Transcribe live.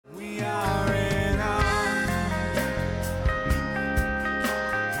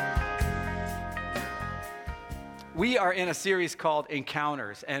We are in a series called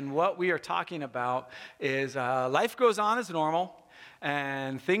Encounters, and what we are talking about is life goes on as normal,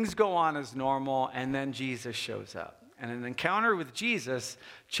 and things go on as normal, and then Jesus shows up. And an encounter with Jesus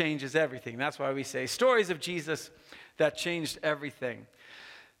changes everything. That's why we say stories of Jesus that changed everything.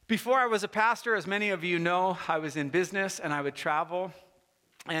 Before I was a pastor, as many of you know, I was in business, and I would travel.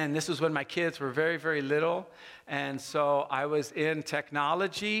 And this was when my kids were very, very little. And so I was in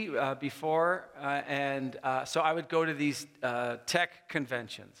technology before. So I would go to these tech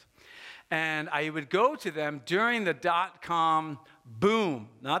conventions. And I would go to them during the dot-com boom.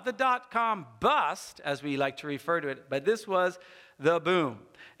 Not the dot-com bust, as we like to refer to it, but this was the boom.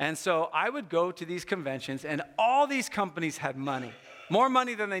 And so I would go to these conventions, and all these companies had money. More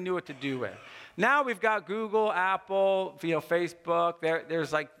money than they knew what to do with. Now we've got Google, Apple, Facebook.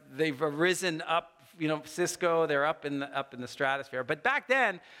 They've risen up. Cisco. They're up in the stratosphere. But back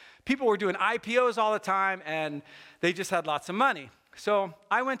then, people were doing IPOs all the time, and they just had lots of money. So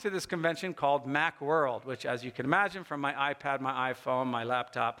I went to this convention called Macworld, which, as you can imagine, from my iPad, my iPhone, my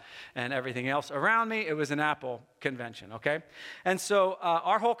laptop, and everything else around me, it was an Apple convention, okay? And so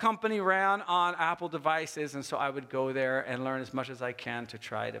our whole company ran on Apple devices, and so I would go there and learn as much as I can to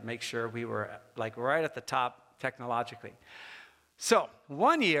try to make sure we were right at the top technologically. So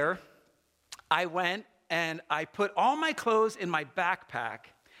one year, I went and I put all my clothes in my backpack,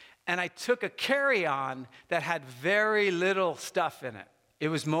 and I took a carry-on that had very little stuff in it. It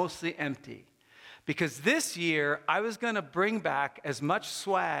was mostly empty. Because this year, I was going to bring back as much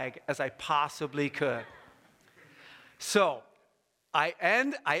swag as I possibly could. So I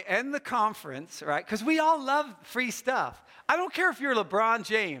end the conference, right? Because we all love free stuff. I don't care if you're LeBron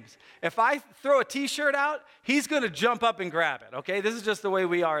James. If I throw a T-shirt out, he's going to jump up and grab it, okay? This is just the way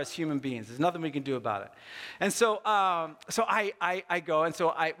we are as human beings. There's nothing we can do about it. And so I go, and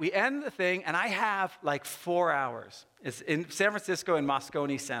so we end the thing, and I have like 4 hours. It's in San Francisco in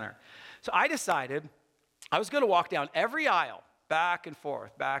Moscone Center. So I decided I was going to walk down every aisle, back and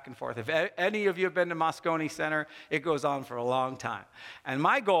forth, back and forth. If any of you have been to Moscone Center, it goes on for a long time. And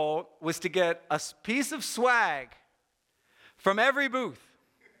my goal was to get a piece of swag from every booth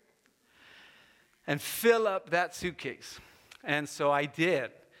and fill up that suitcase. And so I did.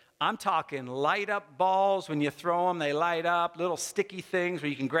 I'm talking light up balls. When you throw them, they light up. Little sticky things where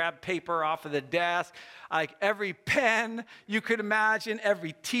you can grab paper off of the desk. Like every pen you could imagine,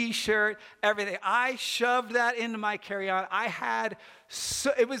 every T-shirt, everything. I shoved that into my carry-on.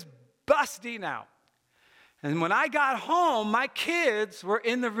 It was busting out. And when I got home, my kids were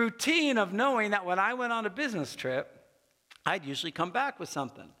in the routine of knowing that when I went on a business trip, I'd usually come back with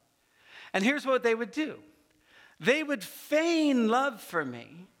something. And here's what they would do. They would feign love for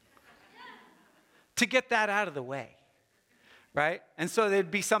me to get that out of the way, right? And so there'd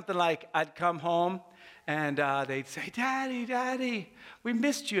be something like I'd come home, and they'd say, Daddy, Daddy, we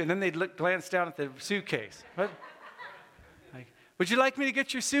missed you. And then they'd glance down at the suitcase. What? Like, would you like me to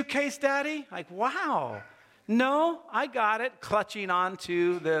get your suitcase, Daddy? Like, wow. No, I got it, clutching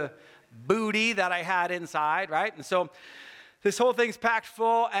onto the booty that I had inside, right? And so this whole thing's packed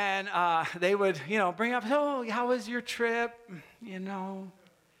full, and they would, bring up, oh, how was your trip?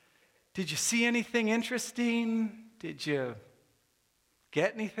 Did you see anything interesting? Did you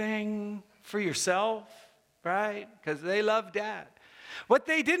get anything for yourself, right? Because they love Dad. What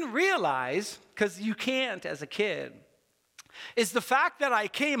they didn't realize, because you can't as a kid, is the fact that I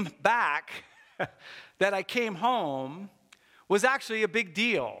came back, that I came home, was actually a big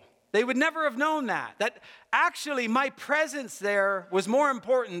deal. They would never have known that actually my presence there was more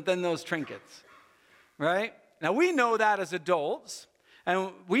important than those trinkets, right? Now, we know that as adults,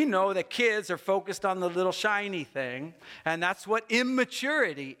 and we know that kids are focused on the little shiny thing, and that's what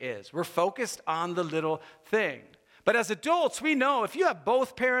immaturity is. We're focused on the little thing. But as adults, we know if you have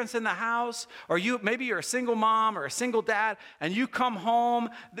both parents in the house, or maybe you're a single mom or a single dad, and you come home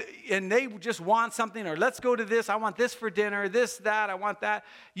and they just want something, or let's go to this, I want this for dinner, this, that, I want that.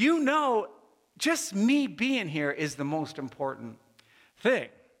 Just me being here is the most important thing.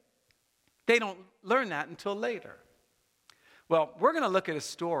 They don't learn that until later. Well, we're going to look at a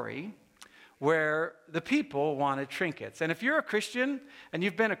story where the people wanted trinkets. And if you're a Christian, and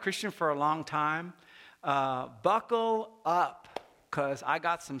you've been a Christian for a long time, buckle up, because I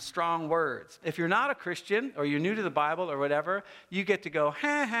got some strong words. If you're not a Christian, or you're new to the Bible or whatever, you get to go,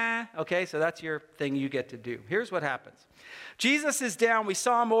 ha ha. Okay, so that's your thing you get to do. Here's what happens. Jesus is down. We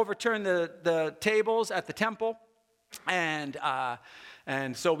saw him overturn the tables at the temple.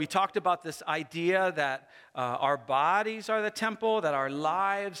 And so we talked about this idea that our bodies are the temple, that our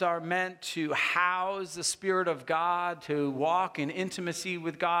lives are meant to house the Spirit of God, to walk in intimacy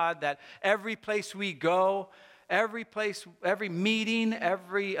with God, that every place we go, every place, every meeting,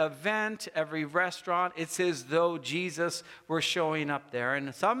 every event, every restaurant, it's as though Jesus were showing up there.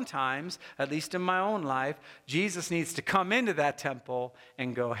 And sometimes, at least in my own life, Jesus needs to come into that temple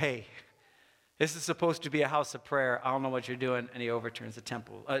and go, hey, this is supposed to be a house of prayer. I don't know what you're doing. And he overturns the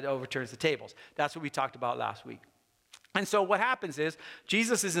tables. That's what we talked about last week. And so what happens is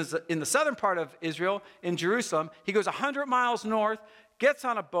Jesus is in the southern part of Israel, in Jerusalem. He goes 100 miles north, gets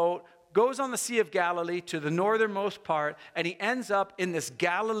on a boat, goes on the Sea of Galilee to the northernmost part, and he ends up in this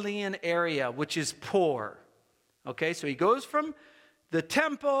Galilean area, which is poor. Okay, so he goes from the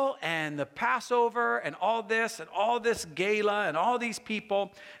temple and the Passover and all this gala and all these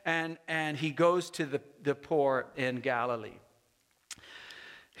people, and he goes to the poor in Galilee.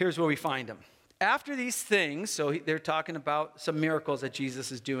 Here's where we find him. After these things, so they're talking about some miracles that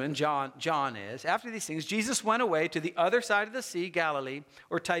Jesus is doing, John is. After these things, Jesus went away to the other side of the sea, Galilee,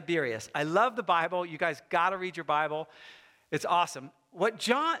 or Tiberias. I love the Bible. You guys got to read your Bible. It's awesome.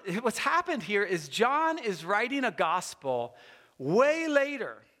 What's happened here is John is writing a gospel way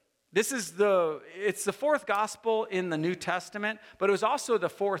later. It's the fourth gospel in the New Testament, but it was also the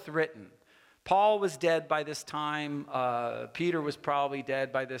fourth written. Paul was dead by this time. Peter was probably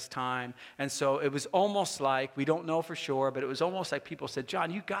dead by this time. And so it was almost like, we don't know for sure, but it was almost like people said,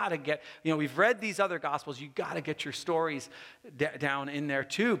 John, you got to get, we've read these other gospels. You got to get your stories down in there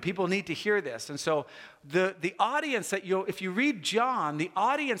too. People need to hear this. And so the audience that if you read John, the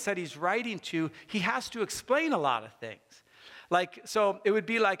audience that he's writing to, he has to explain a lot of things. So it would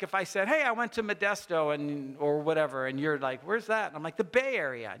be like if I said, hey, I went to Modesto or whatever, and you're like, where's that? And I'm like, the Bay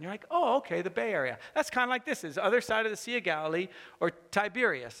Area. And you're like, oh, okay, the Bay Area. That's kind of like this is the other side of the Sea of Galilee or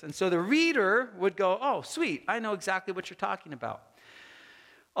Tiberias. And so the reader would go, oh, sweet, I know exactly what you're talking about.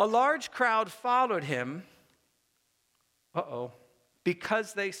 A large crowd followed him,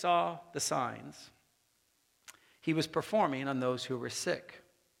 because they saw the signs he was performing on those who were sick.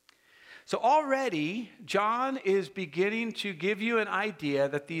 So already, John is beginning to give you an idea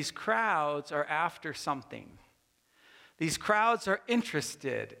that these crowds are after something. These crowds are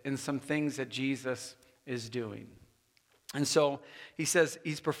interested in some things that Jesus is doing. And so he says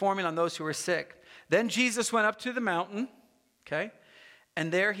he's performing on those who are sick. Then Jesus went up to the mountain, okay?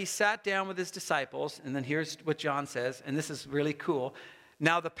 And there he sat down with his disciples. And then here's what John says, and this is really cool.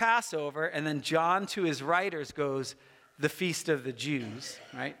 Now the Passover, and then John to his writers goes, the Feast of the Jews,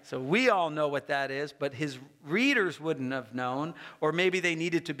 right? So we all know what that is, but his readers wouldn't have known, or maybe they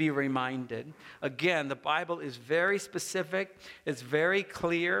needed to be reminded. Again, the Bible is very specific, it's very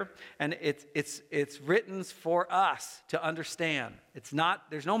clear, and it's written for us to understand.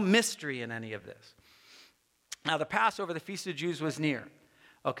 There's no mystery in any of this. Now the Passover, the Feast of the Jews was near.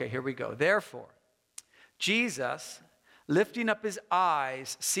 Okay, here we go. Therefore, Jesus, lifting up his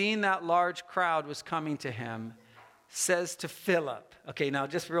eyes, seeing that large crowd was coming to him, says to Philip, okay, now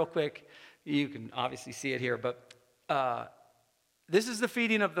just real quick, you can obviously see it here, but this is the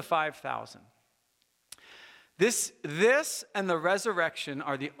feeding of the 5,000. This and the resurrection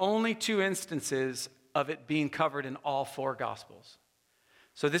are the only two instances of it being covered in all four Gospels.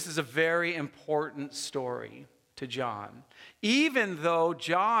 So this is a very important story to John. Even though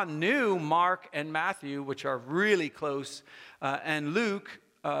John knew Mark and Matthew, which are really close, and Luke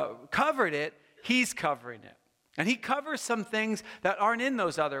covered it, he's covering it. And he covers some things that aren't in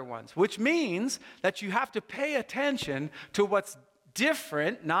those other ones, which means that you have to pay attention to what's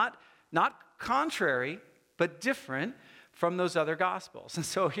different, not contrary, but different from those other Gospels. And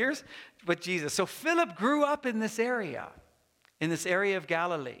so here's what so Philip grew up in this area of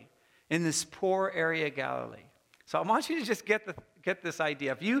Galilee, in this poor area of Galilee. So I want you to just get this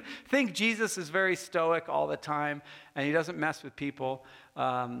idea. If you think Jesus is very stoic all the time and he doesn't mess with people,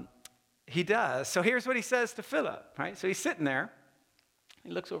 he does. So here's what he says to Philip, right? So he's sitting there. He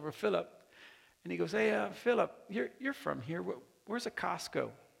looks over at Philip, and he goes, hey, Philip, you're from here. Where's a Costco?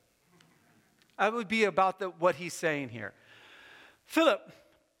 That would be about what he's saying here. Philip,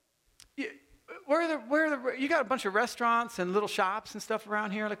 you got a bunch of restaurants and little shops and stuff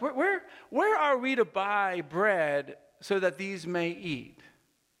around here. Like, where are we to buy bread so that these may eat?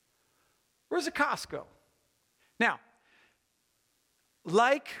 Where's a Costco? Now,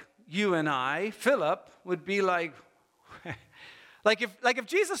 like you and I, Philip would be like if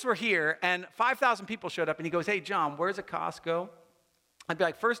Jesus were here and 5,000 people showed up and he goes, hey, John, where's a Costco? I'd be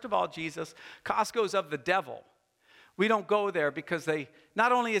like, first of all, Jesus, Costco's of the devil. We don't go there because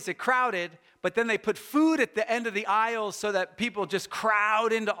not only is it crowded, but then they put food at the end of the aisles so that people just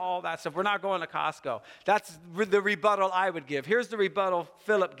crowd into all that stuff. We're not going to Costco. That's the rebuttal I would give. Here's the rebuttal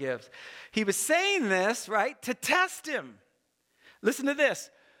Philip gives. He was saying this, right, to test him. Listen to this.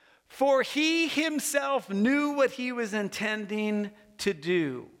 For he himself knew what he was intending to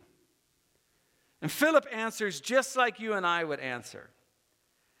do. And Philip answers just like you and I would answer.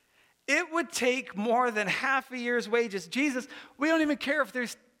 It would take more than half a year's wages. Jesus, we don't even care if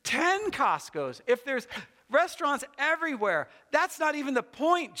there's 10 Costco's, if there's restaurants everywhere. That's not even the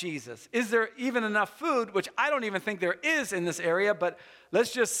point, Jesus. Is there even enough food? Which I don't even think there is in this area, but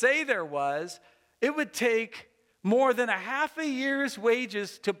let's just say there was. It would take more than a half a year's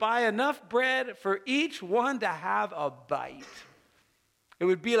wages to buy enough bread for each one to have a bite. It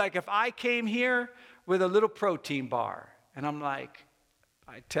would be like if I came here with a little protein bar, and I'm like,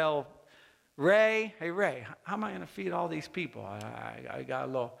 I tell Ray, hey Ray, how am I going to feed all these people? I got a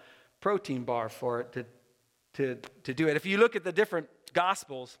little protein bar for it to do it. If you look at the different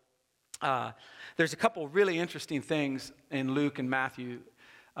Gospels, there's a couple really interesting things in Luke and Matthew.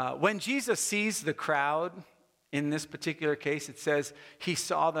 When Jesus sees the crowd, in this particular case, it says he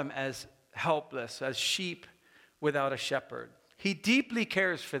saw them as helpless, as sheep without a shepherd. He deeply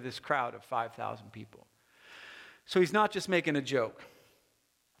cares for this crowd of 5,000 people. So he's not just making a joke.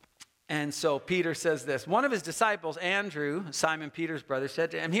 And so Peter says this. One of his disciples, Andrew, Simon Peter's brother,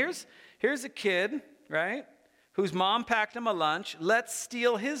 said to him, here's a kid, right, whose mom packed him a lunch. Let's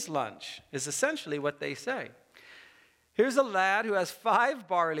steal his lunch, is essentially what they say. Here's a lad who has 5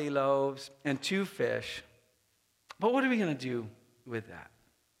 barley loaves and 2 fish. But what are we going to do with that?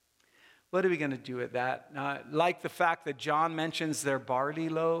 What are we going to do with that? Like the fact that John mentions their barley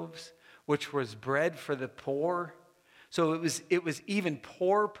loaves, which was bread for the poor. So it was even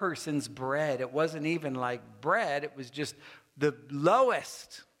poor person's bread. It wasn't even like bread. It was just the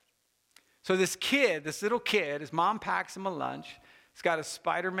lowest. So this little kid, his mom packs him a lunch. He's got a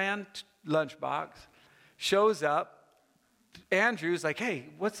Spider-Man lunchbox. Shows up. Andrew's like, hey,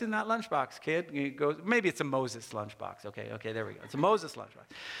 what's in that lunchbox, kid? And he goes, maybe it's a Moses lunchbox. Okay, there we go. It's a Moses lunchbox.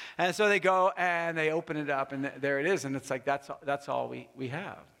 And so they go and they open it up, and there it is. And it's like, that's all we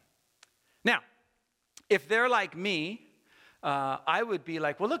have. Now, if they're like me, I would be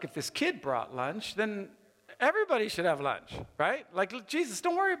like, well, look, if this kid brought lunch, then everybody should have lunch, right? Like, Jesus,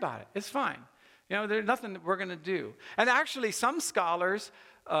 don't worry about it. It's fine. You know, there's nothing that we're going to do. And actually, some scholars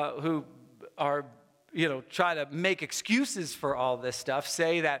who are try to make excuses for all this stuff,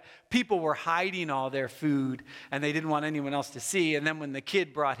 say that people were hiding all their food and they didn't want anyone else to see. And then when the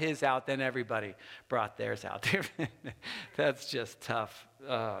kid brought his out, then everybody brought theirs out. That's just tough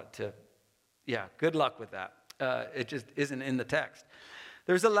good luck with that. It just isn't in the text.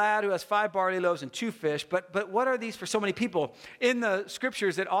 There's a lad who has 5 barley loaves and 2 fish, but what are these for so many people? In the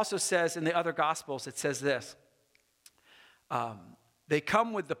scriptures, it also says, in the other gospels, it says this. They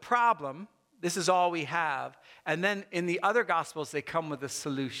come with the problem. This is all we have. And then in the other Gospels, they come with a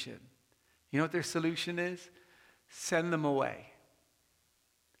solution. You know what their solution is? Send them away.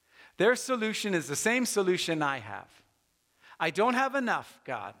 Their solution is the same solution I have. I don't have enough,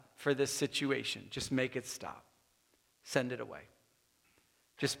 God, for this situation. Just make it stop. Send it away.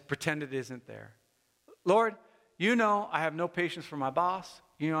 Just pretend it isn't there. Lord, you know I have no patience for my boss.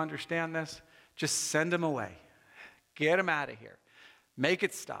 You understand this. Just send him away. Get him out of here. Make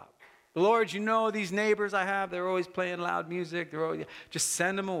it stop. Lord, you know these neighbors I have, they're always playing loud music. Just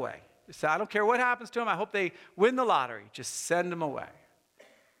send them away. I don't care what happens to them. I hope they win the lottery. Just send them away.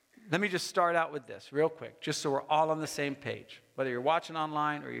 Let me just start out with this real quick, just so we're all on the same page, whether you're watching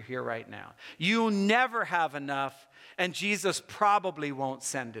online or you're here right now. You'll never have enough, and Jesus probably won't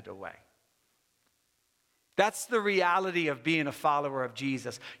send it away. That's the reality of being a follower of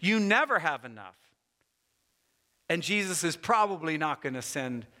Jesus. You never have enough, and Jesus is probably not going to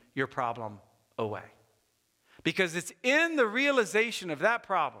send your problem away. Because it's in the realization of that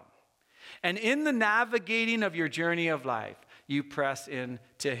problem and in the navigating of your journey of life, you press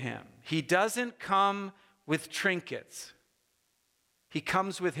into him. He doesn't come with trinkets. He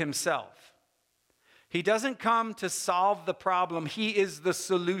comes with himself. He doesn't come to solve the problem. He is the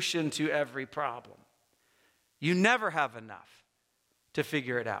solution to every problem. You never have enough to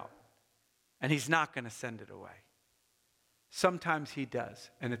figure it out. And he's not going to send it away. Sometimes he does,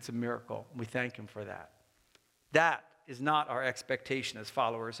 and it's a miracle. We thank him for that. That is not our expectation as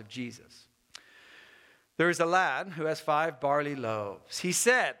followers of Jesus. There is a lad who has 5 barley loaves. He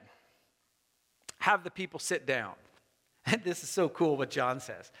said, have the people sit down. And this is so cool what John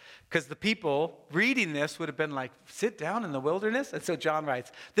says, because the people reading this would have been like, sit down in the wilderness? And so John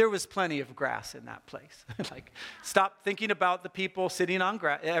writes, there was plenty of grass in that place. Like, stop thinking about the people sitting on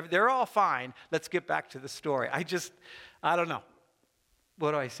grass. They're all fine. Let's get back to the story. I don't know.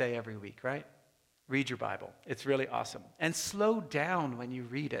 What do I say every week, right? read your Bible. It's really awesome. And slow down when you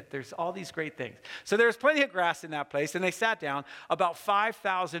read it. There's all these great things. So there's plenty of grass in that place, and they sat down. About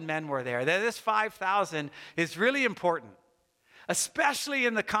 5,000 men were there. This 5,000 is really important, especially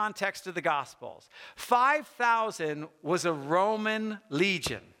in the context of the Gospels. 5,000 was a Roman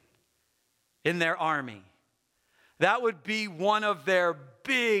legion in their army. That would be one of their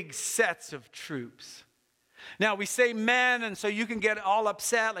big sets of troops. Now, we say men, and so you can get all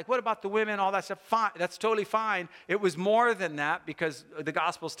upset, like, what about the women, all that stuff? Fine, that's totally fine. It was more than that because the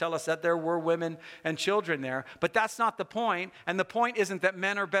Gospels tell us that there were women and children there. But that's not the point, and the point isn't that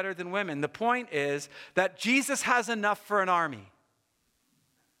men are better than women. The point is that Jesus has enough for an army.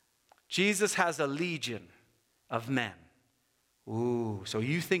 Jesus has a legion of men. Ooh, so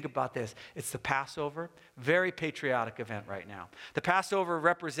you think about this. It's the Passover, very patriotic event right now. The Passover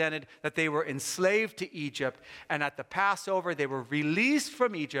represented that they were enslaved to Egypt, and at the Passover, they were released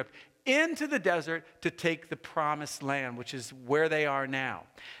from Egypt into the desert to take the promised land, which is where they are now.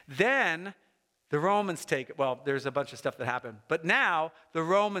 Then the Romans take it. Well, there's a bunch of stuff that happened, but now the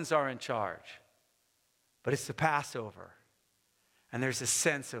Romans are in charge. But it's the Passover, and there's a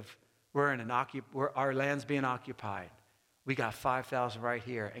sense of our land's being occupied. We got 5,000 right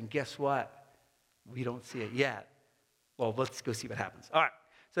here. And guess what? We don't see it yet. Well, let's go see what happens. All right.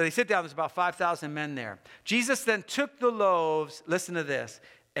 So they sit down. There's about 5,000 men there. Jesus then took the loaves, listen to this,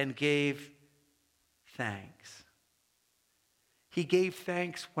 and gave thanks. He gave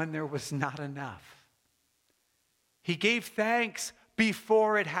thanks when there was not enough. He gave thanks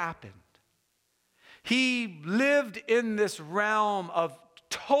before it happened. He lived in this realm of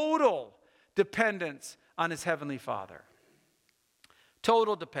total dependence on his heavenly Father.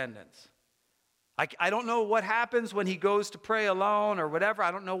 Total dependence. I don't know what happens when he goes to pray alone or whatever. I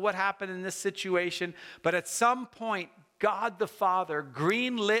don't know what happened in this situation. But at some point, God the Father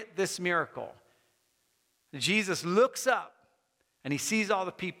greenlit this miracle. Jesus looks up and he sees all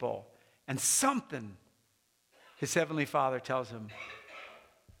the people. And something, his heavenly Father tells him,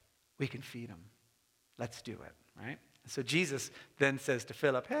 we can feed them. Let's do it, right? So Jesus then says to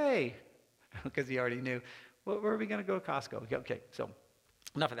Philip, hey, because he already knew, well, where are we going to go to Costco? Okay, so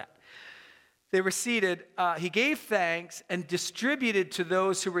enough of that. They were seated. He gave thanks and distributed to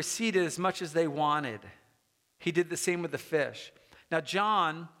those who were seated as much as they wanted. He did the same with the fish. Now,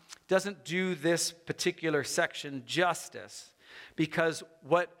 John doesn't do this particular section justice because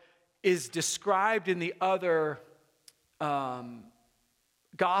what is described in the other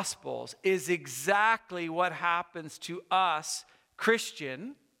Gospels is exactly what happens to us,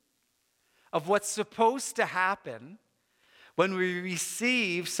 Christian, of what's supposed to happen when we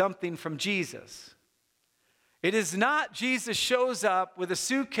receive something from Jesus. It is not Jesus shows up with a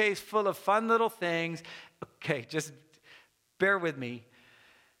suitcase full of fun little things. Okay, just bear with me.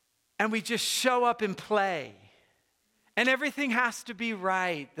 And we just show up and play. And everything has to be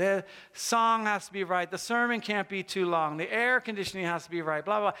right. The song has to be right. The sermon can't be too long. The air conditioning has to be right,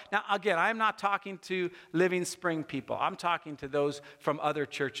 blah, blah. Now, again, I'm not talking to Living Spring people. I'm talking to those from other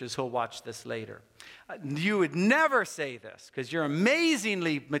churches who'll watch this later. You would never say this because you're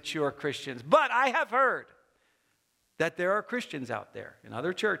amazingly mature Christians. But I have heard that there are Christians out there in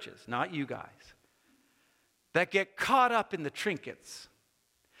other churches, not you guys, that get caught up in the trinkets.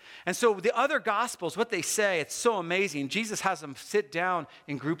 And so the other Gospels, what they say, it's so amazing. Jesus has them sit down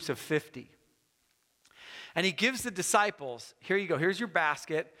in groups of 50. And he gives the disciples, here you go, here's your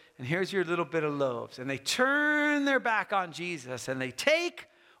basket, and here's your little bit of loaves. And they turn their back on Jesus, and they take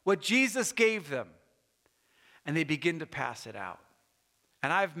what Jesus gave them, and they begin to pass it out.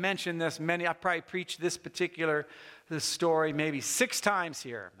 And I've mentioned this I've probably preached this story maybe 6 times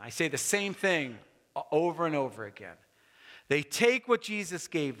here. I say the same thing over and over again. They take what Jesus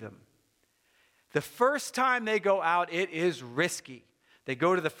gave them. The first time they go out, it is risky. They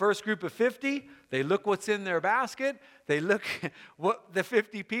go to the first group of 50. They look what's in their basket. They look at the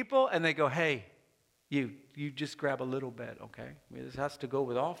 50 people, and they go, hey, you just grab a little bit, okay? This has to go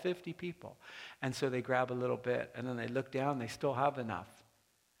with all 50 people. And so they grab a little bit, and then they look down. They still have enough.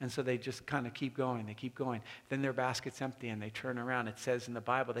 And so they just kind of keep going. They keep going. Then their basket's empty, and they turn around. It says in the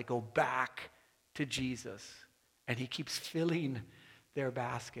Bible, they go back to Jesus. And he keeps filling their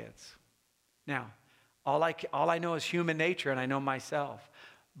baskets. Now, all I know is human nature, and I know myself.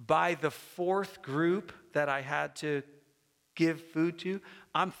 By the 4th group that I had to give food to,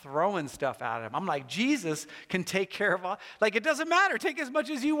 I'm throwing stuff at him. I'm like, Jesus can take care of all. Like, it doesn't matter. Take as much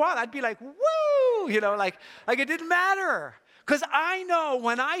as you want. I'd be like, woo! Like it didn't matter. Because I know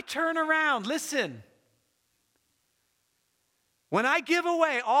when I turn around, listen, when I give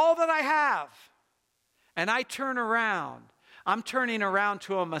away all that I have, and I turn around, I'm turning around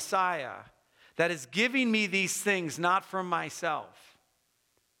to a Messiah that is giving me these things not from myself,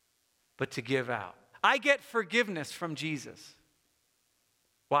 but to give out. I get forgiveness from Jesus.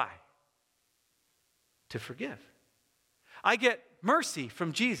 Why? To forgive. I get mercy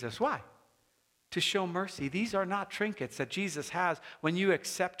from Jesus. Why? To show mercy. These are not trinkets that Jesus has when you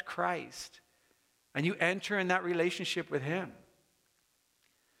accept Christ and you enter in that relationship with him.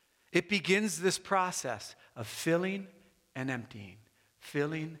 It begins this process of filling and emptying,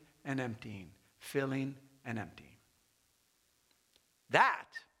 filling and emptying, filling and emptying. That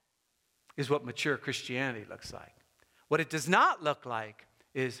is what mature Christianity looks like. What it does not look like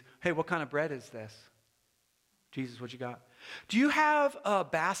is, hey, what kind of bread is this? Jesus, what you got? Do you have a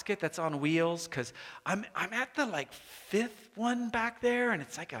basket that's on wheels? Because I'm at the fifth one back there, and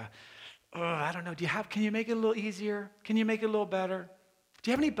it's like I don't know. Can you make it a little easier? Can you make it a little better?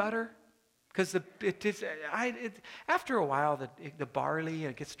 Do you have any butter? Because after a while, the barley,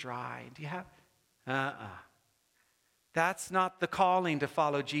 it gets dry. Do you have? That's not the calling to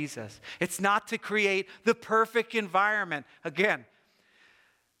follow Jesus. It's not to create the perfect environment. Again,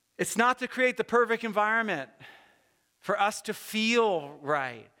 it's not to create the perfect environment for us to feel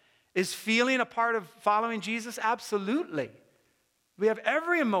right. Is feeling a part of following Jesus? Absolutely. We have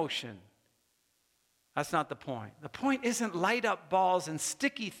every emotion. That's not the point. The point isn't light up balls and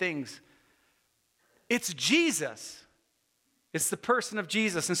sticky things. It's Jesus. It's the person of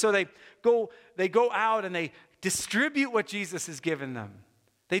Jesus. And so they go out and they distribute what Jesus has given them.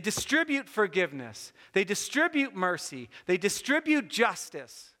 They distribute forgiveness. They distribute mercy. They distribute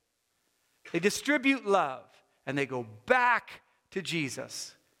justice. They distribute love. And they go back to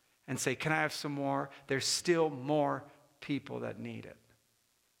Jesus and say, can I have some more? There's still more people that need it.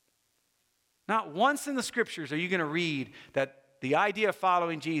 Not once in the scriptures are you going to read that the idea of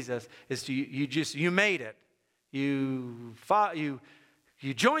following Jesus is you made it. You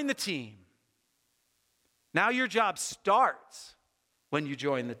join the team. Now your job starts when you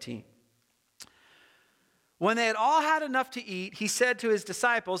join the team. When they had all had enough to eat, he said to his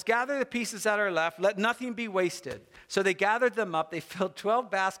disciples, gather the pieces that are left, let nothing be wasted. So they gathered them up. They filled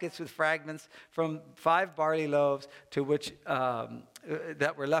 12 baskets with fragments from 5 barley loaves to which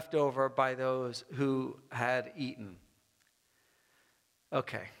that were left over by those who had eaten.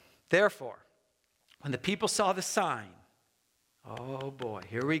 Okay. Therefore, when the people saw the sign, oh boy,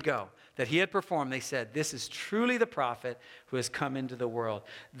 here we go, that he had performed, they said, this is truly the prophet who has come into the world.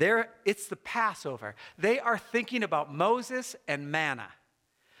 It's the Passover. They are thinking about Moses and manna.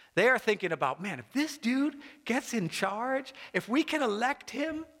 They are thinking about, man, if this dude gets in charge, if we can elect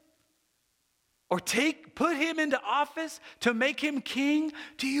him or put him into office to make him king,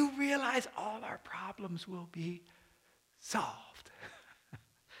 do you realize all our problems will be solved?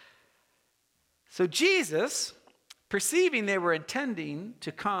 So Jesus, perceiving they were intending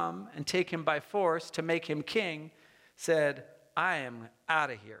to come and take him by force to make him king, said, I am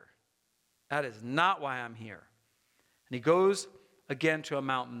out of here. That is not why I'm here. And he goes again to a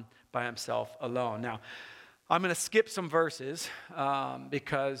mountain by himself alone. Now, I'm going to skip some verses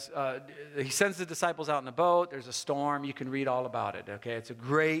because he sends the disciples out in the boat. There's a storm. You can read all about it, okay? It's a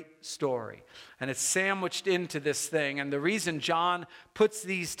great story. And it's sandwiched into this thing. And the reason John puts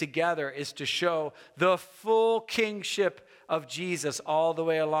these together is to show the full kingship of Jesus all the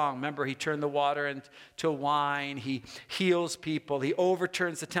way along. Remember, he turned the water into wine. He heals people. He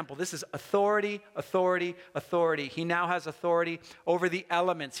overturns the temple. This is authority, authority, authority. He now has authority over the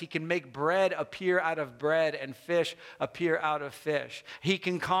elements. He can make bread appear out of bread and fish appear out of fish. He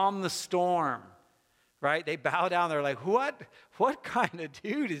can calm the storm, right? They bow down. They're like, what kind of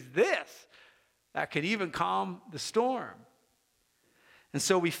dude is this that could even calm the storm? And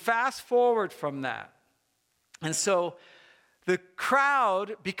so we fast forward from that. And so the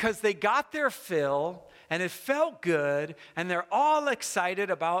crowd, because they got their fill and it felt good, and they're all excited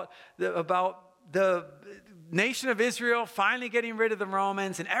about the nation of Israel finally getting rid of the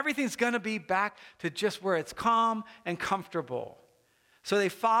Romans, and everything's going to be back to just where it's calm and comfortable. So they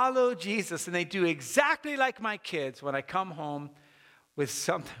follow Jesus, and they do exactly like my kids when I come home with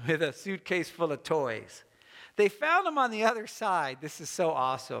a suitcase full of toys. They found him on the other side. This is so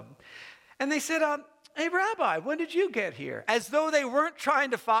awesome. And they said, hey, Rabbi, when did you get here? As though they weren't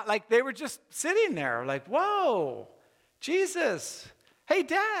trying to fight, like they were just sitting there, like, whoa, Jesus. Hey,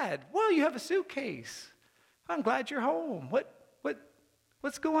 Dad, whoa, you have a suitcase. I'm glad you're home.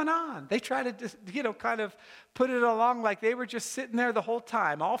 What's going on? They try to just, kind of put it along like they were just sitting there the whole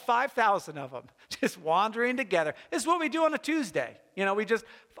time, all 5,000 of them, just wandering together. This is what we do on a Tuesday.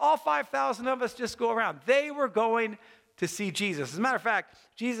 All 5,000 of us just go around. They were going to see Jesus. As a matter of fact,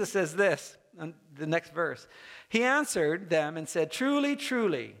 Jesus says this in the next verse. He answered them and said, truly,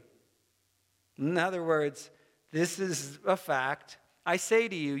 truly. In other words, this is a fact. I say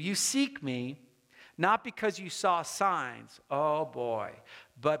to you, you seek me, not because you saw signs, oh boy,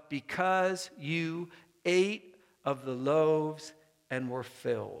 but because you ate of the loaves and were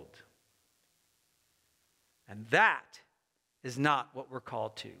filled. And that is not what we're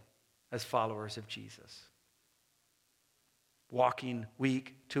called to as followers of Jesus. Walking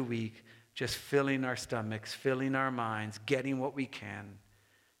week to week, just filling our stomachs, filling our minds, getting what we can.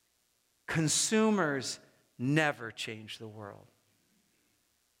 Consumers never change the world.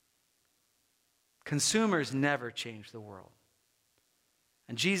 Consumers never change the world.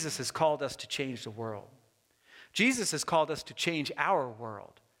 And Jesus has called us to change the world. Jesus has called us to change our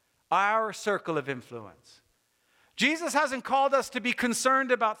world, our circle of influence. Jesus hasn't called us to be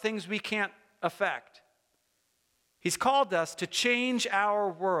concerned about things we can't affect. He's called us to change our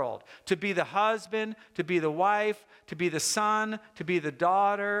world, to be the husband, to be the wife, to be the son, to be the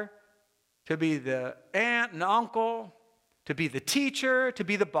daughter, to be the aunt and uncle, to be the teacher, to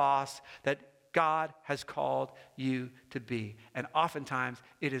be the boss that God has called you to be. And oftentimes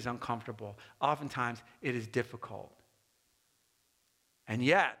it is uncomfortable. Oftentimes it is difficult. And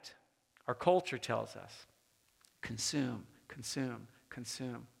yet, our culture tells us, consume, consume,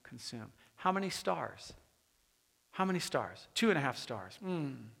 consume, consume. How many stars? How many stars? 2.5 stars.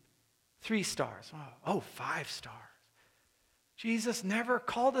 3 stars. Oh, 5 stars. Jesus never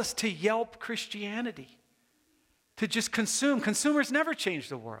called us to Yelp Christianity, to just consume. Consumers never change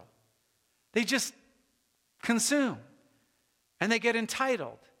the world. They just consume. And they get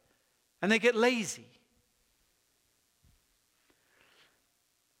entitled. And they get lazy.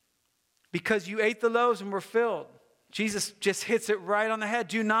 Because you ate the loaves and were filled. Jesus just hits it right on the head.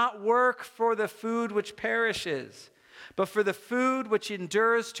 Do not work for the food which perishes, but for the food which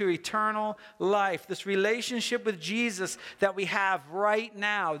endures to eternal life. This relationship with Jesus that we have right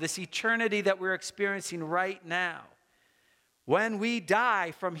now, this eternity that we're experiencing right now. When we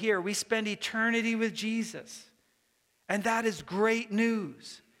die from here, we spend eternity with Jesus. And that is great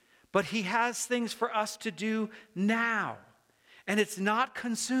news. But he has things for us to do now. And it's not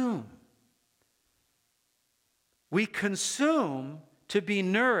consume. We consume to be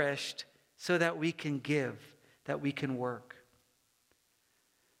nourished so that we can give, that we can work.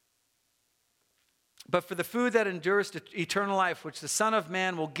 But for the food that endures to eternal life, which the Son of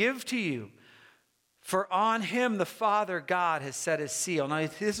Man will give to you, for on him the Father God has set his seal. Now,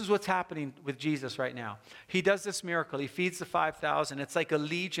 this is what's happening with Jesus right now. He does this miracle. He feeds the 5,000. It's like a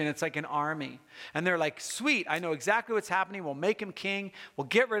legion. It's like an army. And they're like, sweet, I know exactly what's happening. We'll make him king. We'll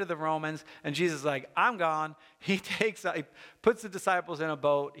get rid of the Romans. And Jesus is like, I'm gone. He puts the disciples in a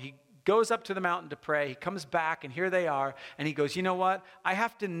boat. He goes up to the mountain to pray. He comes back, and here they are. And he goes, you know what? I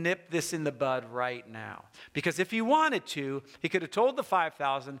have to nip this in the bud right now. Because if he wanted to, he could have told the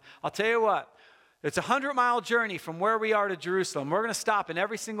 5,000, I'll tell you what. It's a 100-mile journey from where we are to Jerusalem. We're going to stop in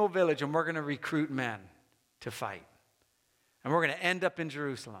every single village, and we're going to recruit men to fight. And we're going to end up in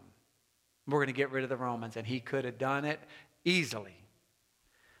Jerusalem. We're going to get rid of the Romans. And he could have done it easily.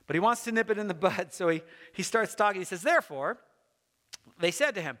 But he wants to nip it in the bud, so he starts talking. He says, therefore, they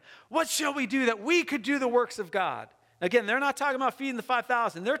said to him, what shall we do that we could do the works of God? Again, they're not talking about feeding the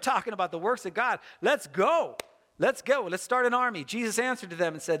 5,000. They're talking about the works of God. Let's go. Let's go. Let's start an army. Jesus answered to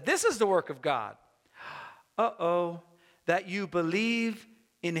them and said, this is the work of God. That you believe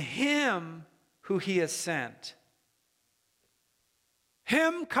in him who he has sent.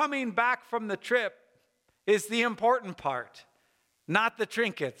 Him coming back from the trip is the important part, not the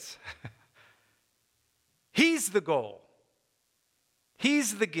trinkets. He's the goal.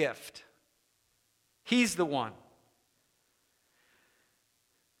 He's the gift. He's the one.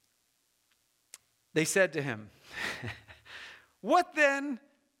 They said to him, what then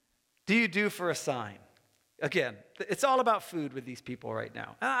do you do for a sign? Again, it's all about food with these people right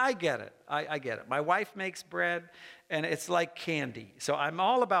now. I get it. I get it. My wife makes bread, and it's like candy. So I'm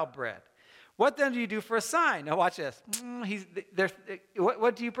all about bread. What then do you do for a sign? Now watch this.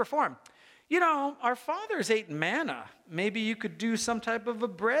 What do you perform? You know, our fathers ate manna. Maybe you could do some type of a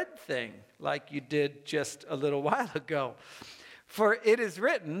bread thing like you did just a little while ago. For it is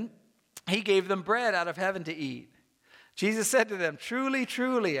written, he gave them bread out of heaven to eat. Jesus said to them, truly,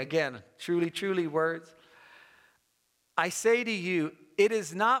 truly, again, truly, truly words. I say to you, it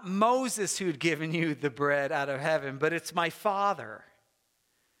is not Moses who'd given you the bread out of heaven, but it's my Father.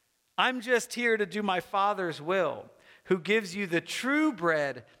 I'm just here to do my Father's will, who gives you the true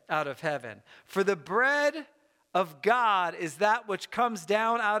bread out of heaven. For the bread of God is that which comes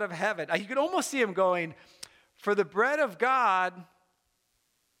down out of heaven. You could almost see him going, for the bread of God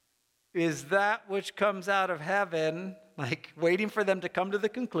is that which comes out of heaven, like waiting for them to come to the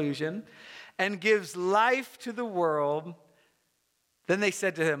conclusion. and gives life to the world. Then they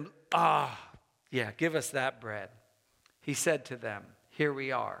said to him, yeah, give us that bread. He said to them, here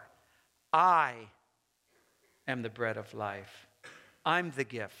we are. I am the bread of life. I'm the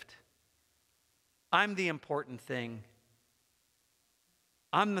gift. I'm the important thing.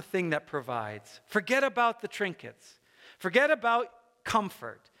 I'm the thing that provides. Forget about the trinkets. Forget about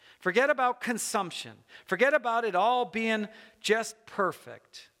comfort. Forget about consumption. Forget about it all being just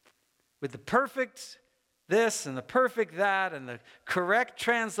perfect. With the perfect this and the perfect that and the correct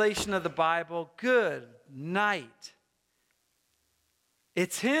translation of the Bible, good night.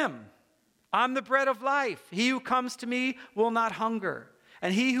 It's him. I'm the bread of life. He who comes to me will not hunger,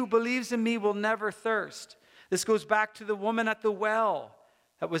 and he who believes in me will never thirst. This goes back to the woman at the well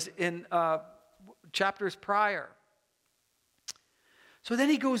that was in chapters prior. So then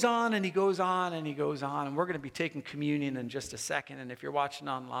he goes on and he goes on and he goes on, and we're going to be taking communion in just a second. And if you're watching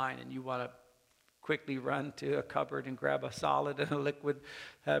online and you want to quickly run to a cupboard and grab a solid and a liquid,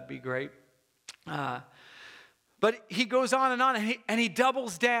 that'd be great. But he goes on, and he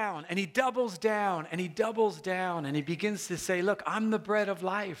doubles down, and he doubles down, and he doubles down, and he begins to say, look, I'm the bread of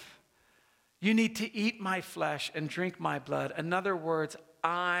life. You need to eat my flesh and drink my blood. In other words,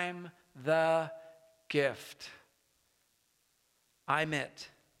 I'm the gift. I'm it.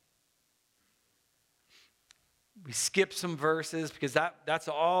 We skip some verses because that's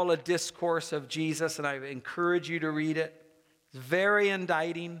all a discourse of Jesus, and I encourage you to read it. It's very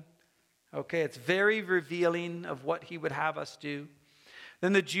indicting. Okay, it's very revealing of what he would have us do.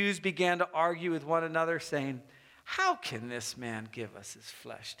 Then the Jews began to argue with one another, saying, how can this man give us his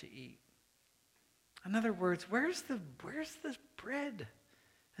flesh to eat? In other words, where's the bread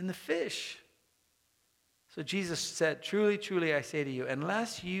and the fish? So Jesus said, truly, truly, I say to you,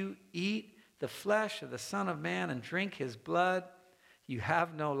 unless you eat the flesh of the Son of Man and drink his blood, you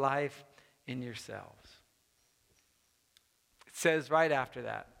have no life in yourselves. It says right after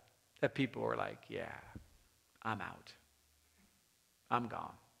that people were like, yeah, I'm out. I'm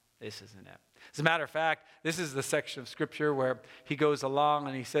gone. This isn't it. As a matter of fact, this is the section of Scripture where he goes along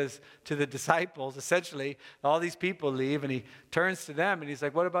and he says to the disciples, essentially, all these people leave, and he turns to them and he's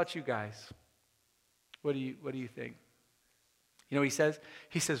like, what about you guys? What do you think? You know what he says?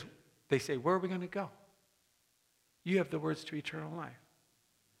 He says, they say, where are we going to go? You have the words to eternal life.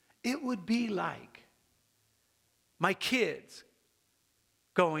 It would be like my kids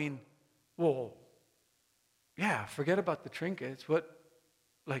going, well, yeah, forget about the trinkets. We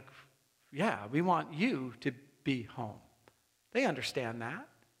want you to be home. They understand that.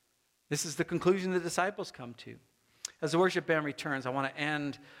 This is the conclusion the disciples come to. As the worship band returns, I want to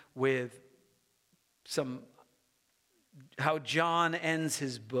end with how John ends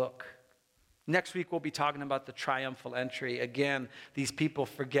his book. Next week, we'll be talking about the triumphal entry. Again, these people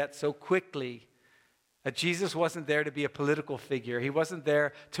forget so quickly that Jesus wasn't there to be a political figure. He wasn't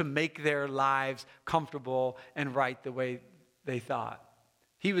there to make their lives comfortable and right the way they thought.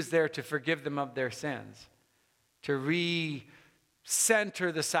 He was there to forgive them of their sins, to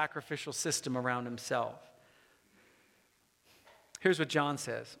re-center the sacrificial system around himself. Here's what John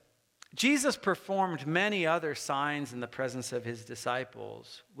says. Jesus performed many other signs in the presence of his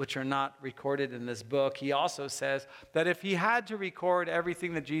disciples, which are not recorded in this book. He also says that if he had to record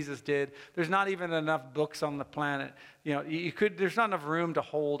everything that Jesus did, there's not even enough books on the planet. There's not enough room to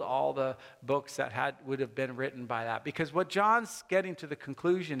hold all the books that would have been written by that. Because what John's getting to the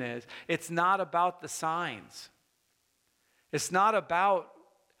conclusion is, it's not about the signs. It's not about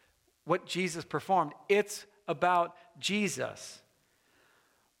what Jesus performed. It's about Jesus.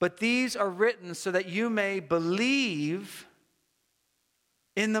 But these are written so that you may believe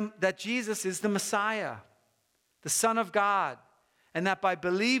in them, that Jesus is the Messiah, the Son of God, and that by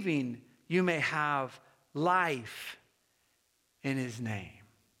believing you may have life in his name.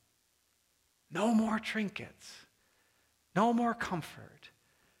 No more trinkets. No more comfort.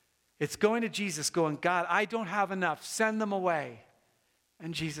 It's going to Jesus going, God, I don't have enough. Send them away.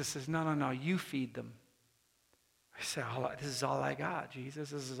 And Jesus says, no, you feed them. I say, this is all I got,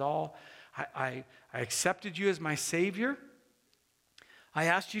 Jesus. This is all. I accepted you as my Savior. I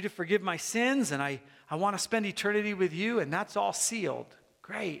asked you to forgive my sins, and I want to spend eternity with you, and that's all sealed.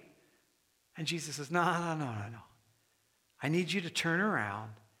 Great. And Jesus says, no. I need you to turn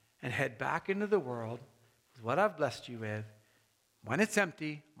around and head back into the world with what I've blessed you with. When it's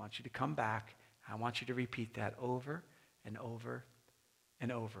empty, I want you to come back. I want you to repeat that over and over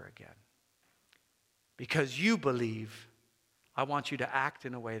and over again. Because you believe, I want you to act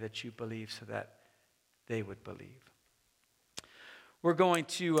in a way that you believe so that they would believe. We're going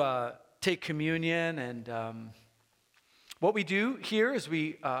to take communion, and what we do here is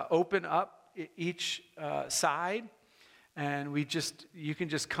we open up each side, and you can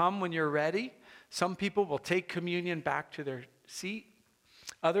just come when you're ready. Some people will take communion back to their seat.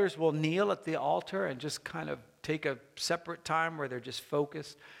 Others will kneel at the altar and just kind of take a separate time where they're just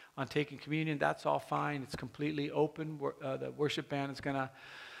focused on taking communion. That's all fine. It's completely open. The worship band is going to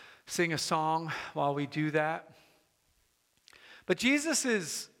sing a song while we do that. But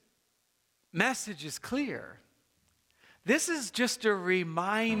Jesus' message is clear. This is just a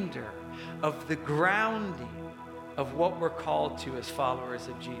reminder of the grounding of what we're called to as followers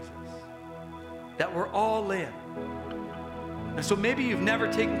of Jesus. That we're all in. And so maybe you've never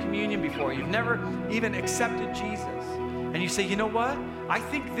taken communion before. You've never even accepted Jesus. And you say, you know what? I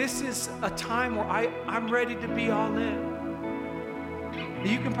think this is a time where I'm ready to be all in.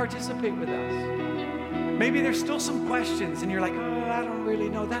 You can participate with us. Maybe there's still some questions and you're like, oh, I don't really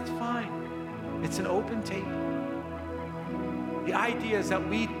know. That's fine. It's an open table. The idea is that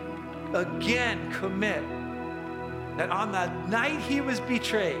we again commit that on the night he was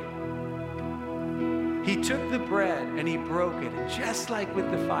betrayed, he took the bread and he broke it. And just like with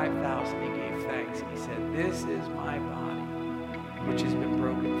the 5,000, he gave thanks. He said, this is my body, which has been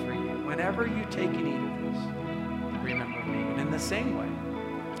broken for you. Whenever you take and eat of this, remember me. And in the same way,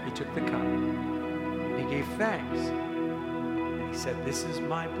 he took the cup. He gave thanks. And he said, this is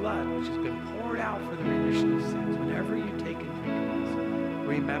my blood, which has been poured out for the remission of sins. Whenever you take and drink of this,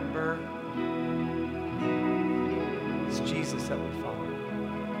 remember me. It's Jesus that we follow.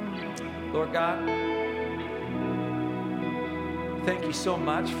 Lord God, thank you so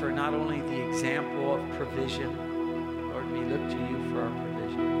much for not only the example of provision. Lord, we look to you for our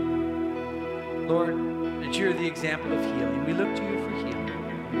provision. Lord, that you're the example of healing. We look to you for healing.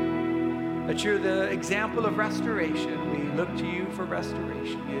 That you're the example of restoration. We look to you for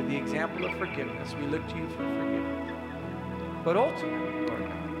restoration. You're the example of forgiveness. We look to you for forgiveness. But ultimately, Lord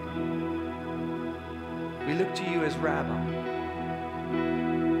God, we look to you as Rabbi,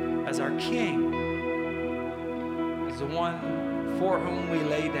 as our King, as the one for whom we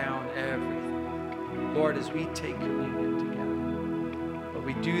lay down everything. Lord, as we take communion together, but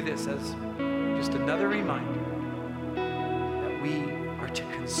we do this as just another reminder that we are to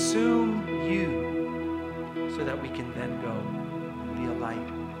consume you so that we can then go be a light,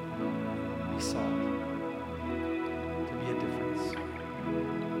 be salt, to be a difference,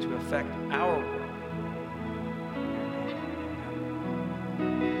 to affect our world.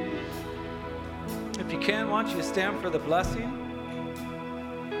 If you can, why don't you stand for the blessing?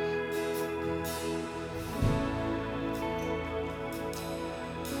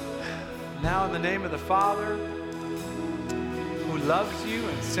 Now in the name of the Father, who loves you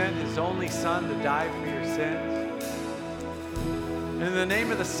and sent his only Son to die for your sins. And in the name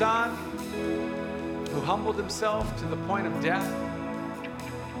of the Son, who humbled himself to the point of death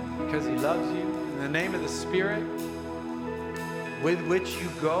because he loves you. In the name of the Spirit, with which you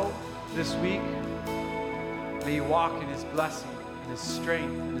go this week, may you walk in his blessing, in his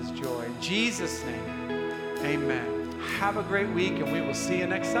strength, and his joy. In Jesus' name, amen. Have a great week, and we will see you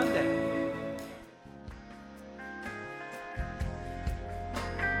next Sunday.